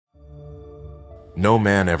No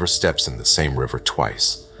man ever steps in the same river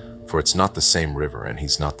twice, for it's not the same river and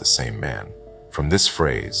he's not the same man. From this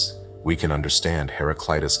phrase, we can understand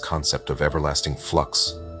Heraclitus' concept of everlasting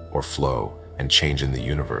flux, or flow, and change in the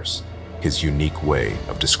universe, his unique way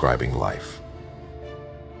of describing life.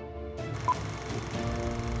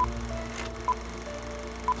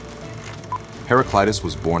 Heraclitus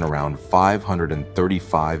was born around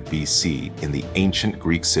 535 BC in the ancient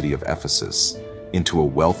Greek city of Ephesus, into a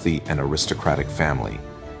wealthy and aristocratic family,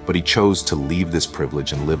 but he chose to leave this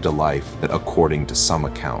privilege and lived a life that, according to some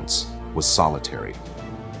accounts, was solitary.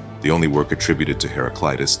 The only work attributed to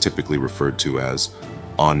Heraclitus, typically referred to as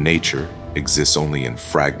On Nature, exists only in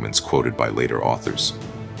fragments quoted by later authors.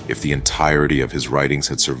 If the entirety of his writings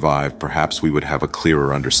had survived, perhaps we would have a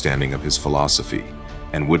clearer understanding of his philosophy,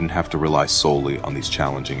 and wouldn't have to rely solely on these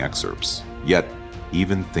challenging excerpts. Yet,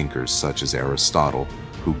 even thinkers such as Aristotle,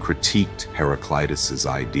 who critiqued Heraclitus'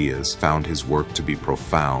 ideas, found his work to be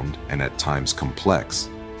profound and at times complex.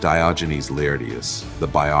 Diogenes Laertius, the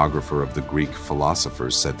biographer of the Greek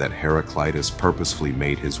philosophers, said that Heraclitus purposefully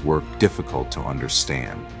made his work difficult to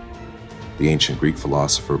understand. The ancient Greek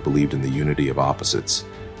philosopher believed in the unity of opposites,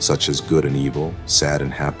 such as good and evil, sad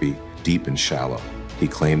and happy, deep and shallow. He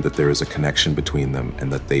claimed that there is a connection between them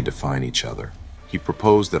and that they define each other. He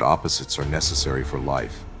proposed that opposites are necessary for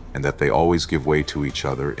life, and that they always give way to each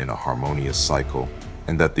other in a harmonious cycle,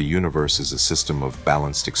 and that the universe is a system of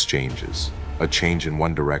balanced exchanges. A change in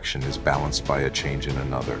one direction is balanced by a change in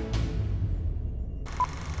another.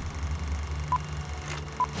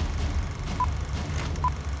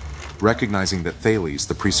 Recognizing that Thales,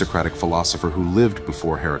 the pre-Socratic philosopher who lived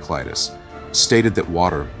before Heraclitus, stated that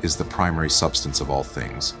water is the primary substance of all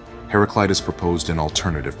things, Heraclitus proposed an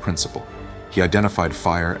alternative principle. He identified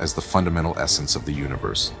fire as the fundamental essence of the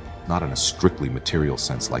universe, not in a strictly material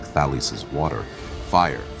sense like Thales' water.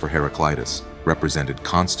 Fire, for Heraclitus, represented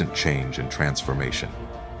constant change and transformation.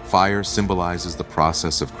 Fire symbolizes the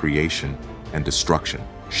process of creation and destruction,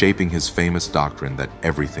 shaping his famous doctrine that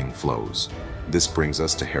everything flows. This brings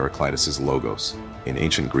us to Heraclitus' Logos. In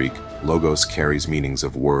ancient Greek, logos carries meanings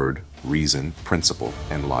of word, reason, principle,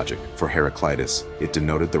 and logic. For Heraclitus, it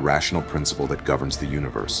denoted the rational principle that governs the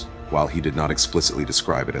universe. While he did not explicitly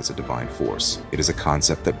describe it as a divine force, it is a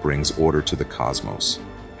concept that brings order to the cosmos.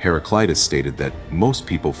 Heraclitus stated that most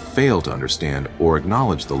people fail to understand or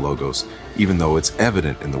acknowledge the Logos, even though it's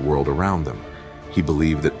evident in the world around them. He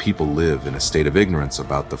believed that people live in a state of ignorance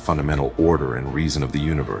about the fundamental order and reason of the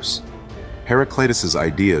universe. Heraclitus'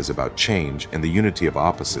 ideas about change and the unity of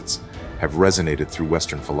opposites have resonated through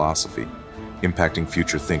Western philosophy, impacting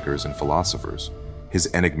future thinkers and philosophers. His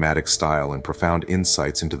enigmatic style and profound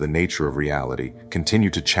insights into the nature of reality continue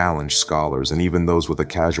to challenge scholars and even those with a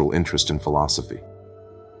casual interest in philosophy.